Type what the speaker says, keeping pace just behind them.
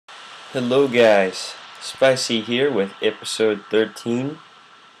Hello guys, Spicy here with episode 13,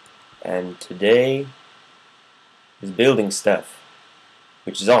 and today is building stuff,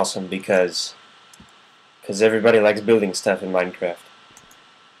 which is awesome because everybody likes building stuff in Minecraft,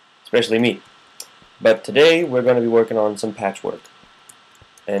 especially me. But today we're going to be working on some patchwork,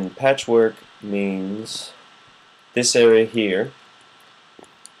 and patchwork means this area here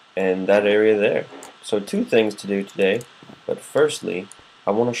and that area there. So two things to do today, but firstly I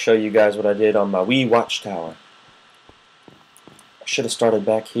want to show you guys what I did on my wee watchtower. I should have started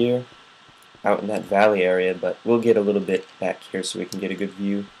back here out in that valley area, but we'll get a little bit back here so we can get a good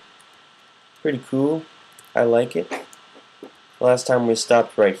view. Pretty cool. I like it. Last time we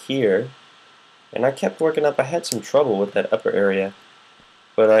stopped right here, and I kept working up. I had some trouble with that upper area,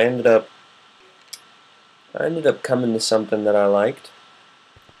 but I ended up coming to something that I liked.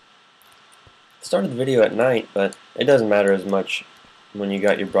 I started the video at night, but it doesn't matter as much when you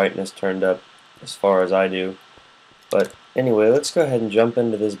got your brightness turned up as far as I do. But anyway, let's go ahead and jump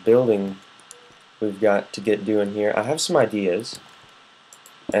into this building we've got to get doing here. I have some ideas,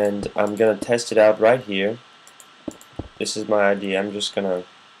 and I'm gonna test it out right here. This is my idea. I'm just gonna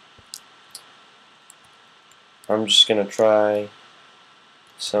try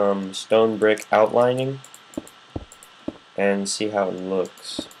some stone brick outlining and see how it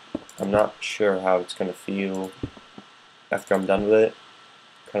looks. I'm not sure how it's gonna feel after I'm done with it.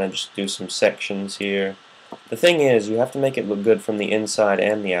 Kind of just do some sections here. The thing is, you have to make it look good from the inside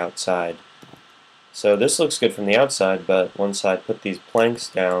and the outside. So this looks good from the outside, but once I put these planks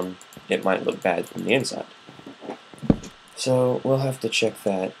down, it might look bad from the inside. So we'll have to check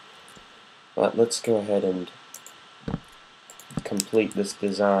that. But let's go ahead and complete this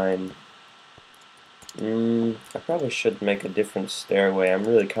design. I probably should make a different stairway. I'm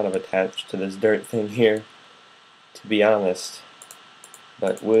really kind of attached to this dirt thing here, to be honest.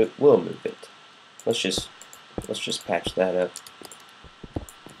 But we'll move it. Let's just patch that up.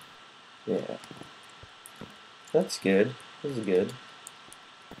 Yeah. That's good. This is good.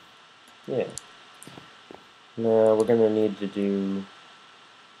 Yeah. Now we're gonna need to do.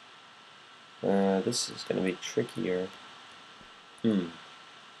 This is gonna be trickier.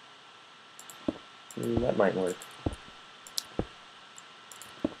 That might work.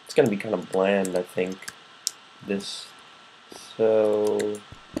 It's gonna be kind of bland, I think. This. So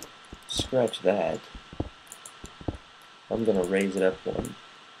scratch that. I'm gonna raise it up one.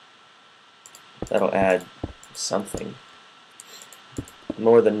 That'll add something.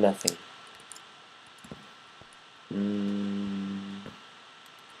 More than nothing. And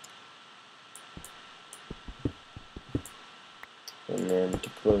then to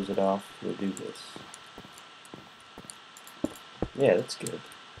close it off, we'll do this. Yeah, that's good.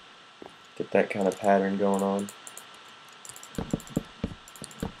 Get that kind of pattern going on.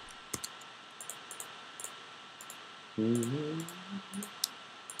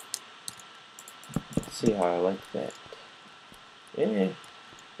 See how I like that. Yeah,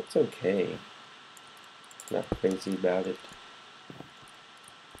 it's okay. Not crazy about it.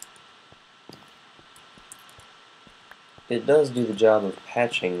 It does do the job of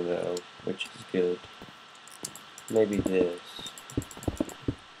patching though, which is good. Maybe this.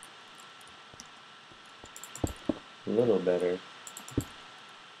 A little better.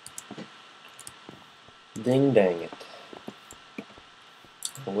 Ding dang it.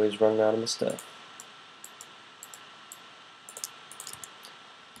 Always run out of my stuff.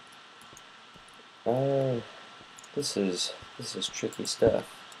 This is tricky stuff.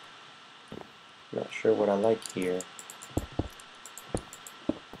 Not sure what I like here.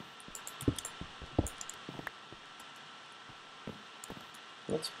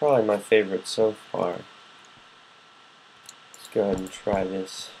 That's probably my favorite so far. Let's go ahead and try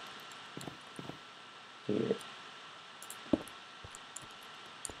this here.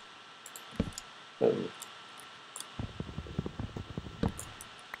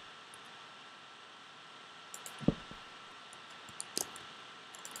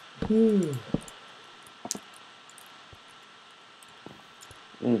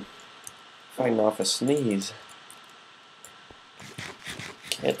 Fighting off a sneeze.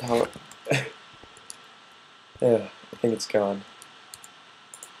 Can't tell it. Yeah, I think it's gone.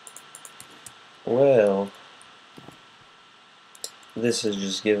 Well, this is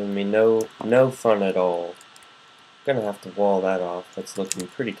just giving me no fun at all. I'm gonna have to wall that off. That's looking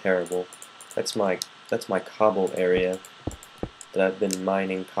pretty terrible. That's my cobble area that I've been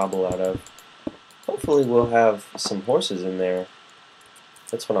mining cobble out of. Hopefully we'll have some horses in there.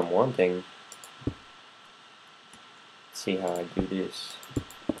 That's what I'm wanting. Let's see how I do this.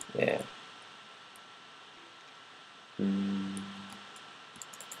 Yeah.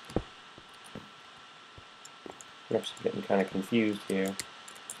 I'm actually getting kind of confused here.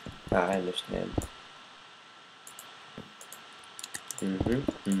 Ah, I understand.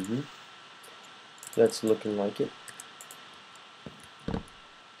 That's looking like it.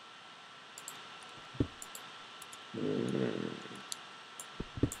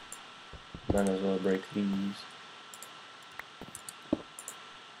 Might as well break these.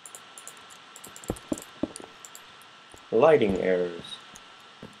 Lighting errors.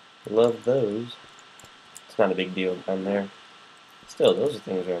 Love those. It's not a big deal down there. Still, those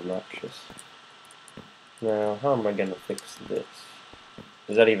things are obnoxious. Now, how am I gonna fix this?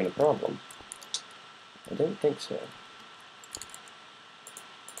 Is that even a problem? I don't think so.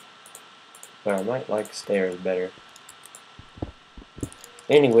 But I might like stairs better.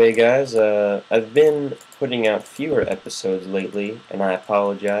 Anyway, guys, I've been putting out fewer episodes lately, and I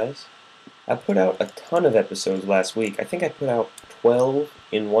apologize. I put out a ton of episodes last week. I think I put out 12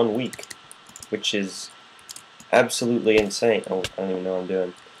 in 1 week, which is absolutely insane. Oh, I don't even know what I'm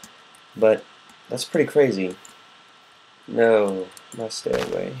doing. But that's pretty crazy. No, my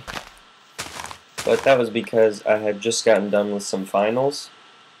stairway. But that was because I had just gotten done with some finals,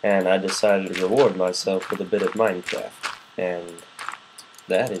 and I decided to reward myself with a bit of Minecraft. And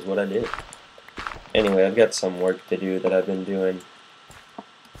that is what I did. Anyway, I've got some work to do that I've been doing.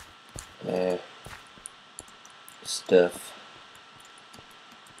 Stuff.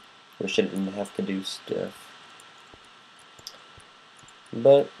 Wish I didn't have to do stuff.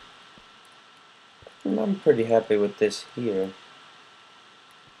 But I'm pretty happy with this here.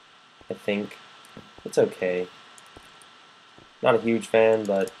 I think. It's okay. Not a huge fan,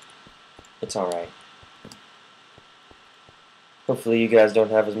 but it's alright. Hopefully you guys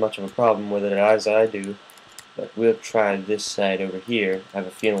don't have as much of a problem with it as I do. But we'll try this side over here. I have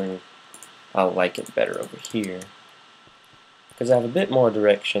a feeling I'll like it better over here. Because I have a bit more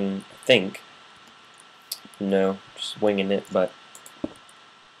direction, I think. No, just winging it, but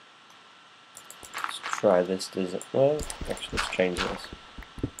let's try this design. Well, actually, let's change this.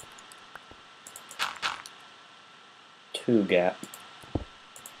 2 gap.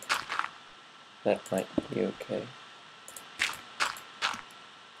 That might be okay.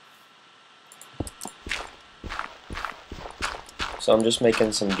 So I'm just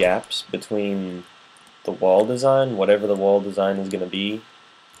making some gaps between the wall design, whatever the wall design is going to be.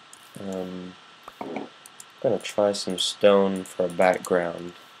 I'm going to try some stone for a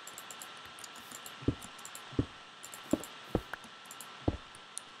background.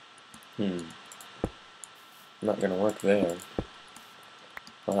 Not going to work there.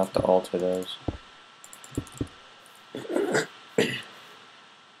 I'll have to alter those.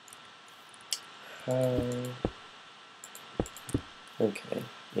 Okay,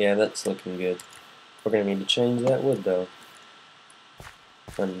 yeah, that's looking good. We're going to need to change that wood, though.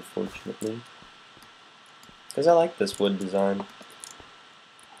 Unfortunately. Because I like this wood design.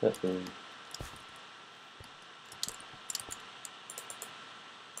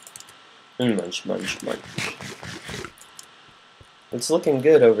 Munch, munch, munch. It's looking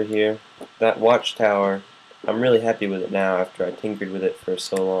good over here. That watchtower, I'm really happy with it now after I tinkered with it for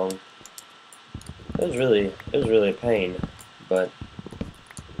so long. It was really a pain, but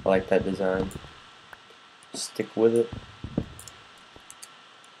I like that design. Stick with it.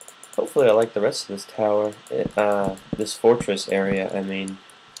 Hopefully I like the rest of this tower. This fortress area, I mean.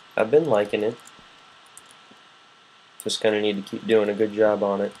 I've been liking it. Just gonna need to keep doing a good job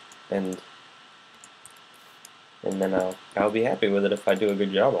on it, and then I'll be happy with it if I do a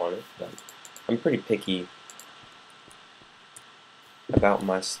good job on it. But I'm pretty picky about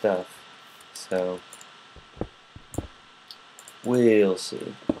my stuff, so we'll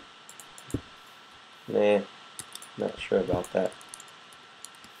see. Nah, not sure about that.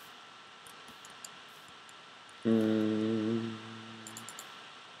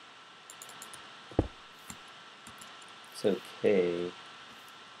 It's okay.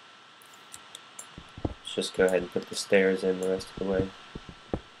 Let's just go ahead and put the stairs in the rest of the way.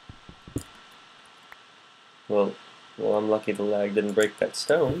 Well, I'm lucky the lag didn't break that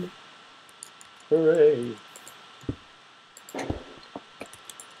stone. Hooray!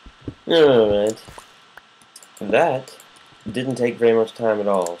 Alright. That didn't take very much time at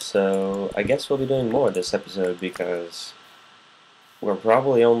all, so I guess we'll be doing more this episode because we're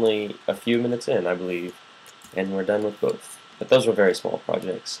probably only a few minutes in, I believe, and we're done with both. But those were very small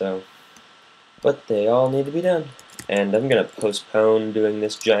projects, so... But they all need to be done. And I'm gonna postpone doing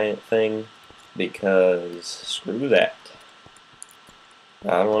this giant thing because screw that.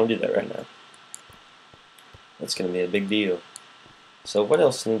 I don't want to do that right now. That's gonna be a big deal. So what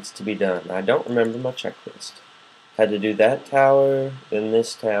else needs to be done? I don't remember my checklist. Had to do that tower, then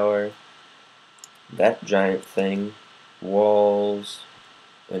this tower, that giant thing, walls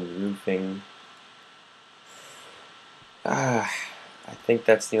and roofing. I think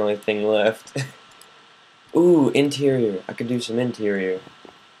that's the only thing left. Ooh, interior. I could do some interior.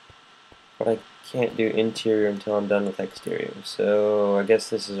 But I can't do interior until I'm done with exterior. So I guess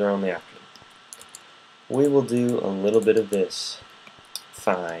this is our only option. We will do a little bit of this.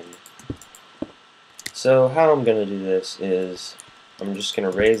 Fine. So how I'm going to do this is I'm just going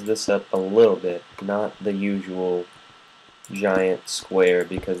to raise this up a little bit, not the usual giant square,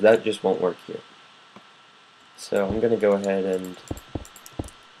 because that just won't work here. So I'm going to go ahead and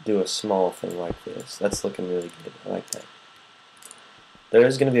do a small thing like this. That's looking really good. I like that. There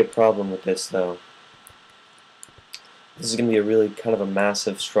is going to be a problem with this though. This is going to be a really kind of a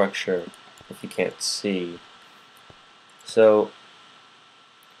massive structure if you can't see. So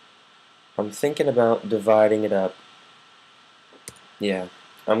I'm thinking about dividing it up. Yeah,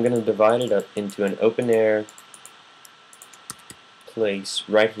 I'm going to divide it up into an open air place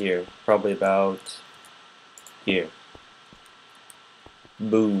right here, probably about here.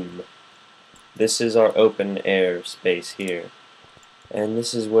 Boom. This is our open air space here. And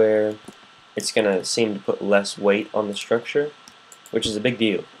this is where it's going to seem to put less weight on the structure, which is a big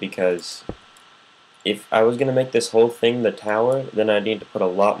deal because if I was going to make this whole thing the tower, then I need to put a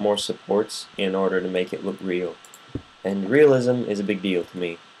lot more supports in order to make it look real. And realism is a big deal to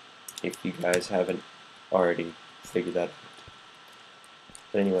me, if you guys haven't already figured that out.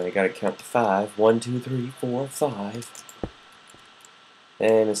 But anyway, I gotta count to 5. 1, 2, 3, 4, 5.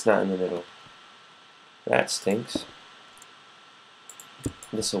 And it's not in the middle. That stinks.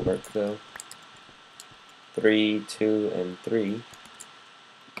 This'll work though. 3, 2, and 3.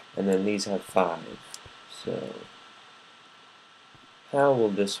 And then these have 5. So, how will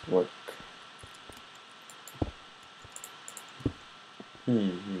this work?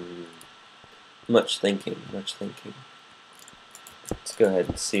 Much thinking, much thinking. Let's go ahead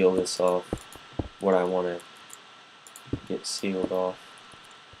and seal this off, what I want to get sealed off.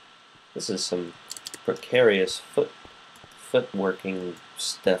 This is some precarious footworking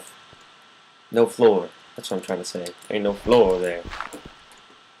stuff. No floor, that's what I'm trying to say. Ain't no floor there.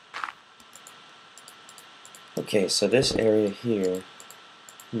 Okay, so this area here,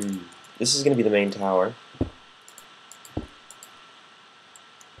 this is going to be the main tower.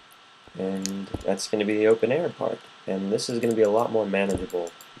 And that's going to be the open air part. And this is going to be a lot more manageable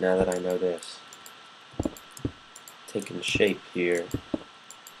now that I know this. Taking shape here.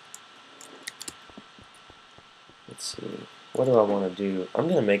 Let's see. What do I want to do? I'm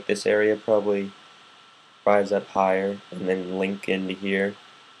going to make this area probably rise up higher and then link into here.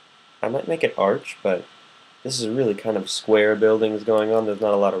 I might make it arch, but this is really kind of square buildings going on. There's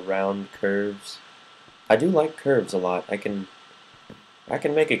not a lot of round curves. I do like curves a lot. I can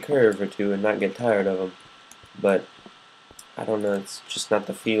make a curve or two and not get tired of them, but I don't know, it's just not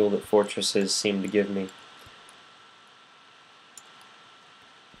the feel that fortresses seem to give me.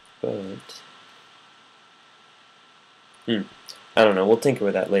 But I don't know, we'll tinker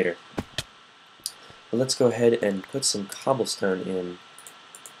with that later. But let's go ahead and put some cobblestone in.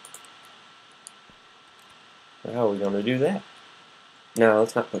 How are we going to do that? No,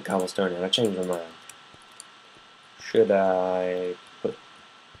 let's not put cobblestone in. I changed my mind. Should I put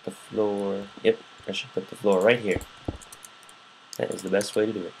the floor? Yep, I should put the floor right here. That is the best way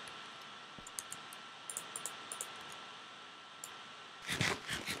to do it.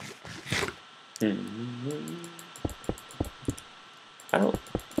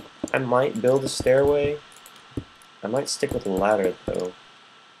 I might build a stairway. I might stick with a ladder though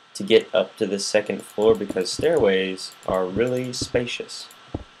to get up to the second floor because stairways are really spacious.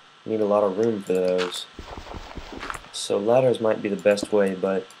 You need a lot of room for those. So ladders might be the best way,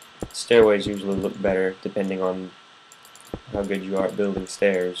 but stairways usually look better depending on how good you are at building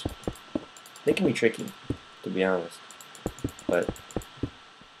stairs. They can be tricky, to be honest, but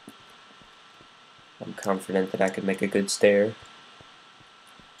I'm confident that I could make a good stair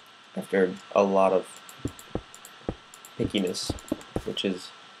after a lot of pickiness, which is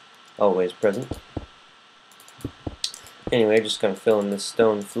always present. Anyway, just gonna fill in this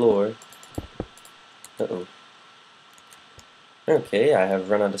stone floor. Uh-oh. Okay, I have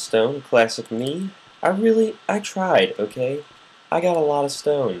run out of stone. Classic me. I tried, okay? I got a lot of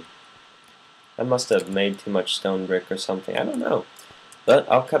stone. I must have made too much stone brick or something. I don't know.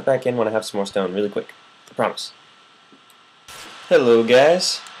 But I'll cut back in when I have some more stone really quick. I promise. Hello,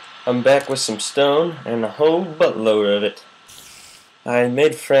 guys. I'm back with some stone and a whole buttload of it. I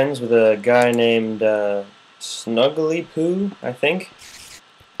made friends with a guy named Snuggly Poo, I think.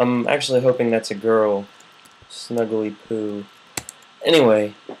 I'm actually hoping that's a girl. Snuggly Poo.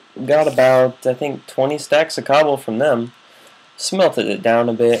 Anyway, got about, I think, 20 stacks of cobble from them. Smelted it down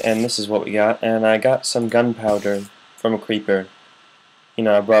a bit, and this is what we got. And I got some gunpowder from a creeper. You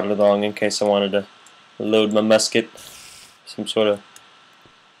know, I brought it along in case I wanted to load my musket. Some sort of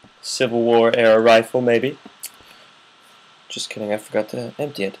Civil War era rifle, maybe. Just kidding, I forgot to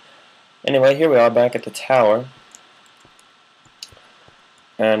empty it. Anyway, here we are back at the tower.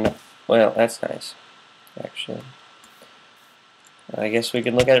 And, well, that's nice, actually. I guess we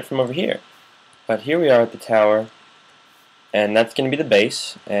can look at it from over here. But here we are at the tower, and that's going to be the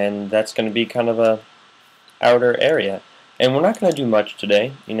base, and that's going to be kind of a outer area. And we're not going to do much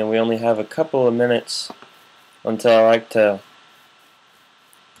today. You know, we only have a couple of minutes until I like to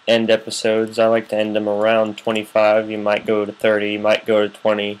end episodes. I like to end them around 25. You might go to 30, you might go to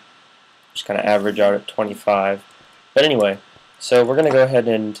 20. Just kind of average out at 25. But anyway, so we're going to go ahead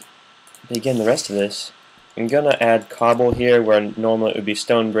and begin the rest of this. I'm going to add cobble here where normally it would be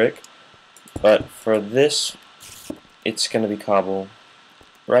stone brick. But for this, it's going to be cobble.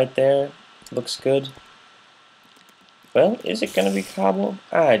 Right there. Looks good. Well, is it going to be cobble?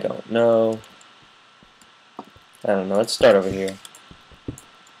 I don't know. Let's start over here.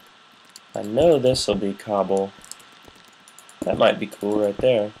 I know this will be cobble. That might be cool right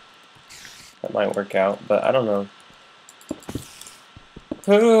there. That might work out, but I don't know.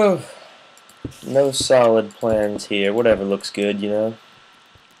 Whew. No solid plans here. Whatever looks good, you know.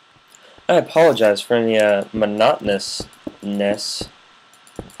 I apologize for any monotonousness.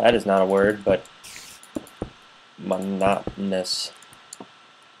 That is not a word, but monotonous.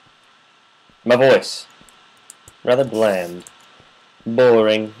 My voice. Rather bland.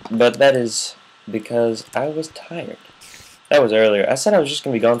 Boring, but that is because I was tired. That was earlier. I said I was just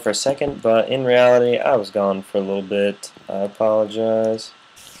going to be gone for a second, but in reality, I was gone for a little bit. I apologize.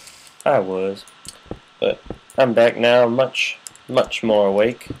 I was. But I'm back now, much more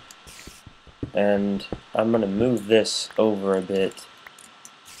awake. And I'm going to move this over a bit.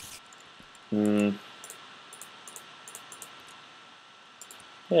 There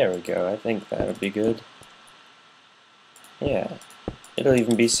we go. I think that'll be good. Yeah. It'll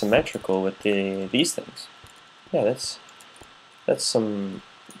even be symmetrical with these things. Yeah, that's some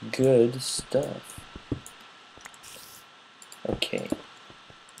good stuff. Okay.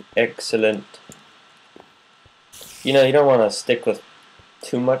 Excellent. You know, you don't want to stick with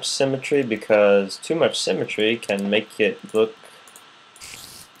too much symmetry because too much symmetry can make it look,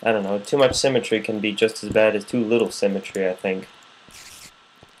 I don't know, too much symmetry can be just as bad as too little symmetry, I think.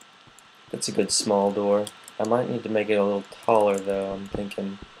 That's a good small door. I might need to make it a little taller though, I'm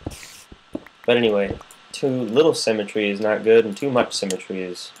thinking. But anyway, too little symmetry is not good and too much symmetry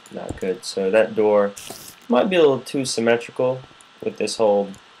is not good. So that door might be a little too symmetrical with this whole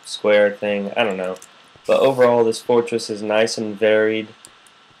square thing, I don't know. But overall this fortress is nice and varied.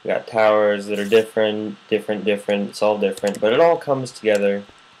 We got towers that are different, it's all different, but it all comes together.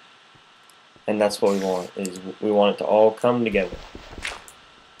 And that's what we want, is we want it to all come together.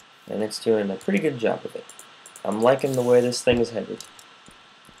 And it's doing a pretty good job of it. I'm liking the way this thing is headed.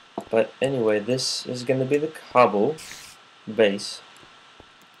 But anyway, this is going to be the cobble base.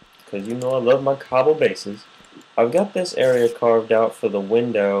 Because you know I love my cobble bases. I've got this area carved out for the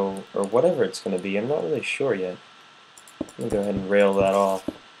window, or whatever it's going to be. I'm not really sure yet. Let me go ahead and rail that off.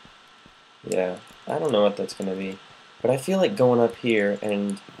 Yeah, I don't know what that's going to be. But I feel like going up here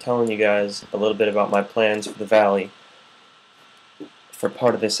and telling you guys a little bit about my plans for the valley for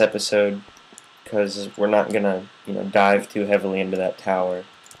part of this episode, because we're not going to, you know, dive too heavily into that tower.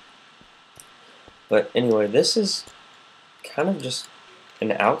 But anyway, this is kind of just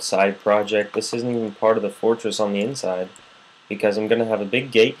an outside project. This isn't even part of the fortress on the inside, because I'm going to have a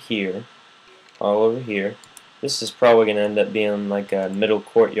big gate here, all over here. This is probably going to end up being like a middle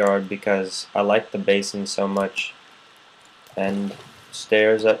courtyard because I like the basin so much. And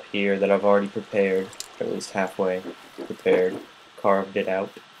stairs up here that I've already prepared, or at least halfway prepared, carved it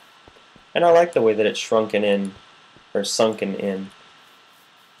out. And I like the way that it's shrunken in, or sunken in.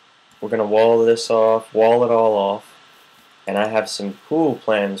 We're going to wall this off, wall it all off, and I have some cool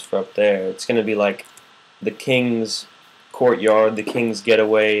plans for up there. It's going to be like the king's courtyard, the king's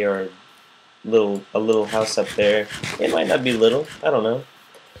getaway, or a little house up there. It might not be little, I don't know.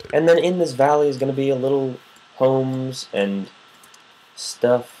 And then in this valley is going to be a little homes and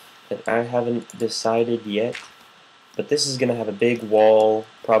stuff that I haven't decided yet. But this is going to have a big wall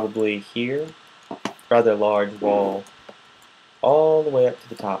probably here, rather large wall, all the way up to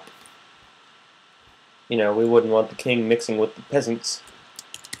the top. You know, we wouldn't want the king mixing with the peasants.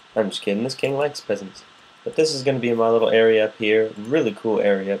 I'm just kidding, this king likes peasants. But this is going to be my little area up here, really cool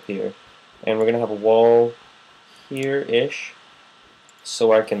area up here. And we're going to have a wall here-ish.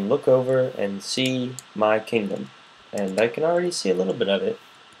 so I can look over and see my kingdom. And I can already see a little bit of it.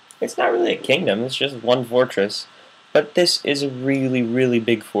 It's not really a kingdom, it's just one fortress. But this is a really, really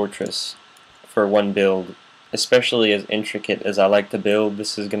big fortress for one build. Especially as intricate as I like to build,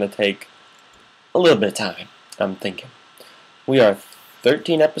 this is going to take a little bit of time, I'm thinking. We are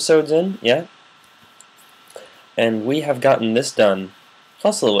 13 episodes in, yeah? And we have gotten this done,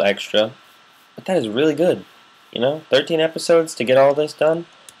 plus a little extra. But that is really good. 13 episodes to get all this done.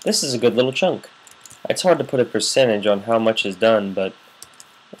 This is a good little chunk. It's hard to put a percentage on how much is done, but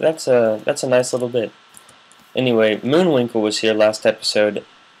that's a nice little bit. Anyway, Moonwinkle was here last episode,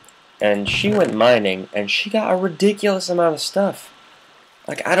 and she went mining, and she got a ridiculous amount of stuff.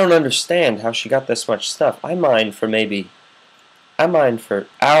 Like, I don't understand how she got this much stuff. I mined for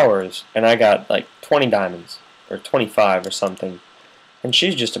hours, and I got like 20 diamonds, or 25 or something. And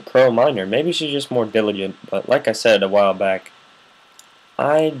she's just a pro miner. Maybe she's just more diligent, but like I said a while back,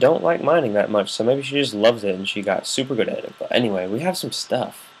 I don't like mining that much, so maybe she just loves it and she got super good at it. But anyway, we have some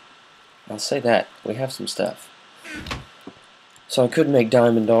stuff. I'll say that. We have some stuff. So I could make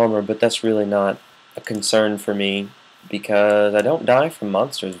diamond armor, but that's really not a concern for me because I don't die from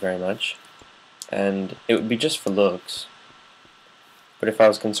monsters very much. And it would be just for looks. But if I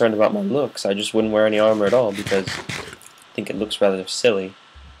was concerned about my looks, I just wouldn't wear any armor at all because I think it looks rather silly.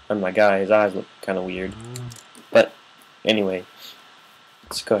 And my guy, his eyes look kind of weird. But anyway,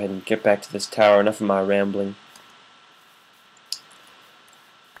 let's go ahead and get back to this tower. Enough of my rambling.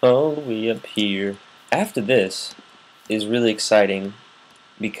 All the way up here. After this is really exciting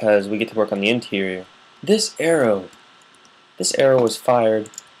because we get to work on the interior. This arrow was fired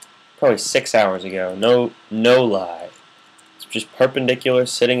probably 6 hours ago. No lie. It's just perpendicular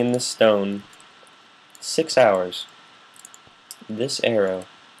sitting in this stone. 6 hours. This arrow.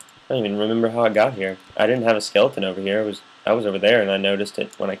 I don't even remember how I got here. I didn't have a skeleton over here. I was over there and I noticed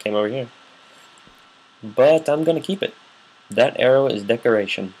it when I came over here. But I'm gonna keep it. That arrow is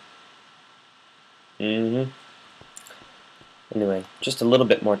decoration. Anyway, just a little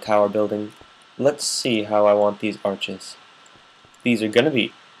bit more tower building. Let's see how I want these arches. These are gonna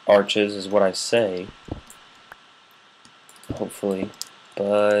be arches is what I say. Hopefully.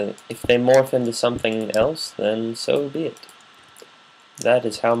 But if they morph into something else, then so be it. That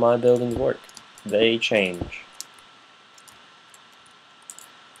is how my buildings work. They change.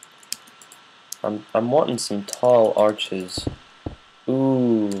 I'm wanting some tall arches.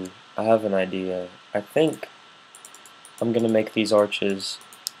 Ooh, I have an idea. I think I'm gonna make these arches.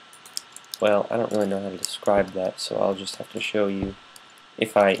 Well, I don't really know how to describe that, so I'll just have to show you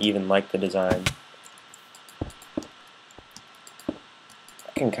if I even like the design.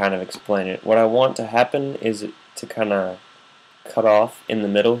 I can kind of explain it. What I want to happen is to kind of cut off in the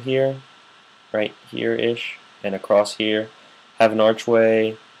middle here, right here-ish, and across here, have an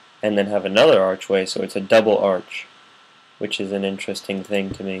archway, and then have another archway, so it's a double arch, which is an interesting thing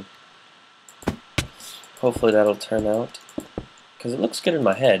to me. Hopefully that'll turn out, because it looks good in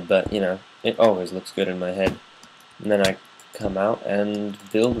my head, but, it always looks good in my head. And then I come out and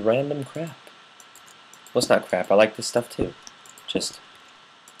build random crap. Well, it's not crap, I like this stuff too. Just,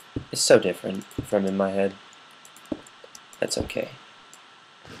 it's so different from in my head. That's okay.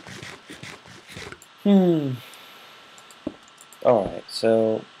 Alright,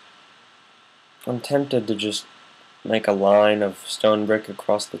 so I'm tempted to just make a line of stone brick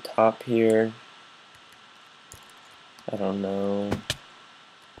across the top here. I don't know.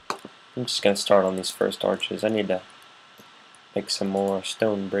 I'm just going to start on these first arches. I need to make some more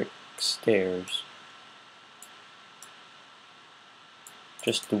stone brick stairs.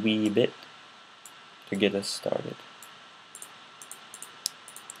 Just a wee bit to get us started.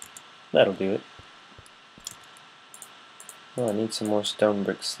 That'll do it. Oh, I need some more stone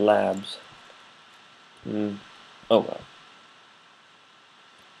brick slabs. Oh well.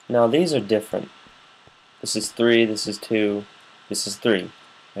 Now these are different. This is 3, this is 2, this is 3.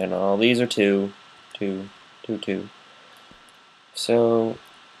 And all these are 2, 2, 2, 2. So,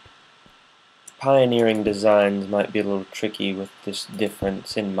 pioneering designs might be a little tricky with this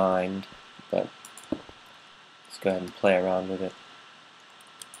difference in mind, but let's go ahead and play around with it.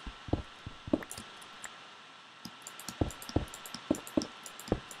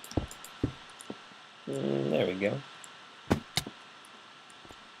 There we go.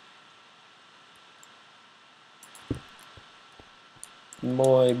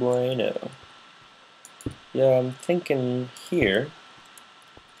 Muy bueno. Yeah, I'm thinking here.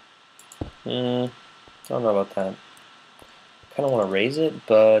 I don't know about that. Kind of want to raise it,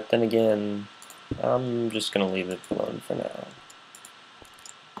 but then again, I'm just going to leave it alone for now.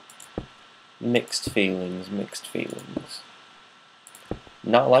 Mixed feelings, mixed feelings.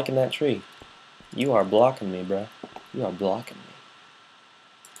 Not liking that tree. You are blocking me, bruh. You are blocking me.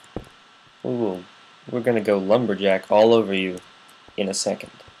 Ooh, we're gonna go lumberjack all over you in a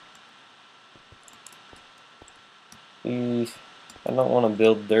second. I don't want to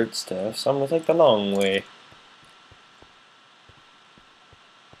build dirt stuff, so I'm gonna take the long way.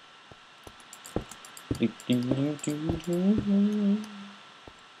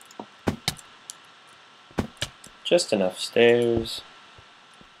 Just enough stairs.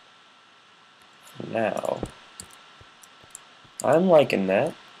 Now, I'm liking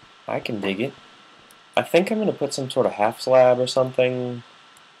that. I can dig it. I think I'm going to put some sort of half slab or something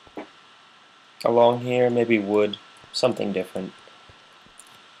along here, maybe wood, something different.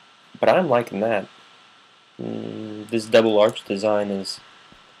 But I'm liking that. This double arch design is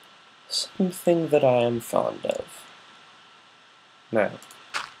something that I am fond of. Now,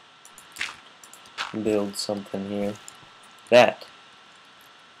 build something here. That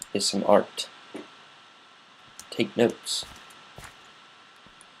is some art. Take notes.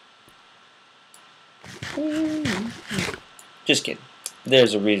 Just kidding.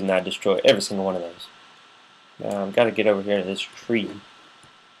 There's a reason I destroy every single one of those. Now I've got to get over here to this tree.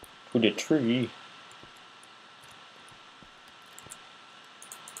 To the tree.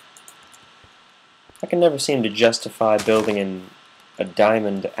 I can never seem to justify building a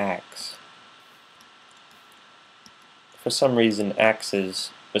diamond axe. For some reason,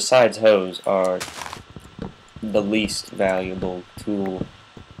 axes, besides hoes, are the least valuable tool.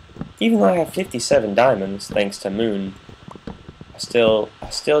 Even though I have 57 diamonds, thanks to Moon, I still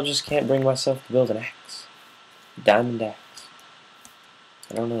just can't bring myself to build an axe. Diamond axe.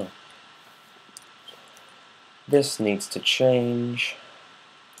 I don't know. This needs to change.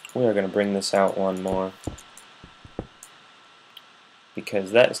 We are going to bring this out one more.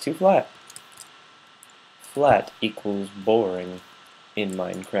 Because that is too flat. Flat equals boring in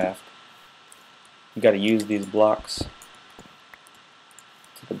Minecraft. You got to use these blocks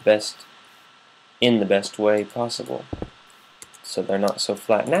to in the best way possible, so they're not so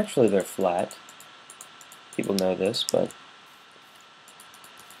flat. Naturally, they're flat. People know this, but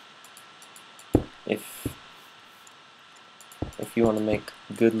if you want to make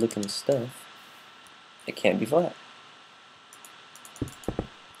good-looking stuff, it can't be flat.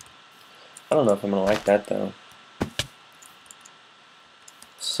 I don't know if I'm gonna like that though.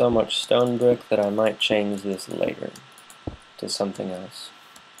 So much stone brick that I might change this later to something else.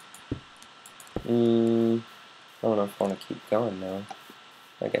 I don't know if I want to keep going now.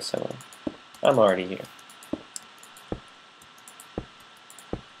 I guess I will. I'm already here.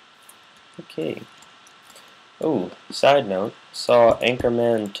 Okay. Oh, side note, saw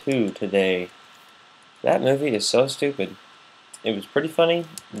Anchorman 2 today. That movie is so stupid. It was pretty funny,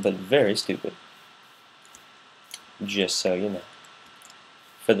 but very stupid. Just so you know.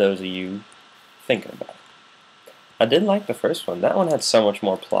 For those of you thinking about it. I did like the first one. That one had so much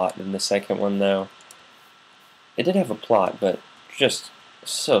more plot than the second one, though. It did have a plot, but just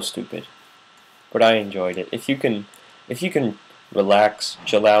so stupid. But I enjoyed it. If you can relax,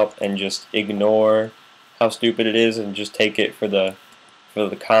 chill out, and just ignore how stupid it is, and just take it for the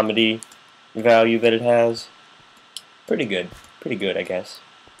comedy value that it has, pretty good. Pretty good, I guess.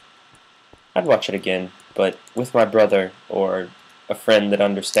 I'd watch it again, but with my brother or a friend that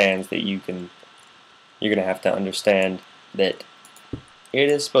understands that you're gonna have to understand that it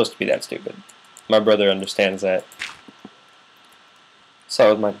is supposed to be that stupid. My brother understands that. Saw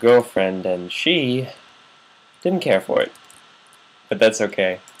it with my girlfriend, and she didn't care for it, but that's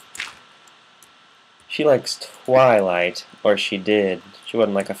okay. She likes Twilight, or she did. She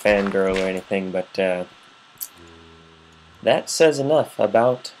wasn't like a fangirl or anything, but that says enough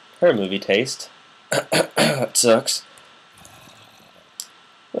about her movie taste. It sucks.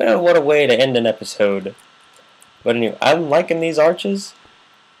 Well, what a way to end an episode. But anyway, I'm liking these arches.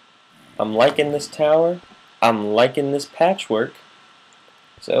 I'm liking this tower. I'm liking this patchwork.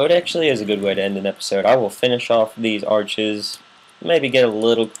 So it actually is a good way to end an episode. I will finish off these arches. Maybe get a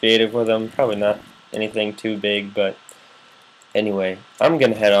little creative with them. Probably not anything too big, but anyway, I'm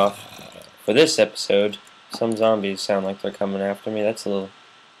gonna head off for this episode. Some zombies sound like they're coming after me. That's a little...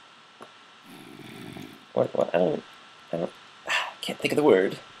 What? I can't think of the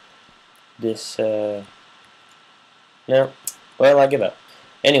word. No. Well, I give up.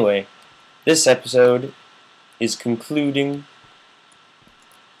 Anyway, this episode is concluding.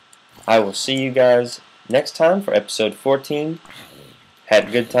 I will see you guys next time for episode 14. Had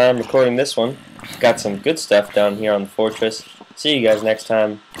a good time recording this one. Got some good stuff down here on the fortress. See you guys next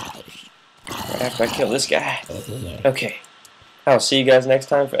time. Right after I kill this guy. Okay. I'll see you guys next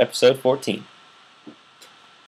time for episode 14.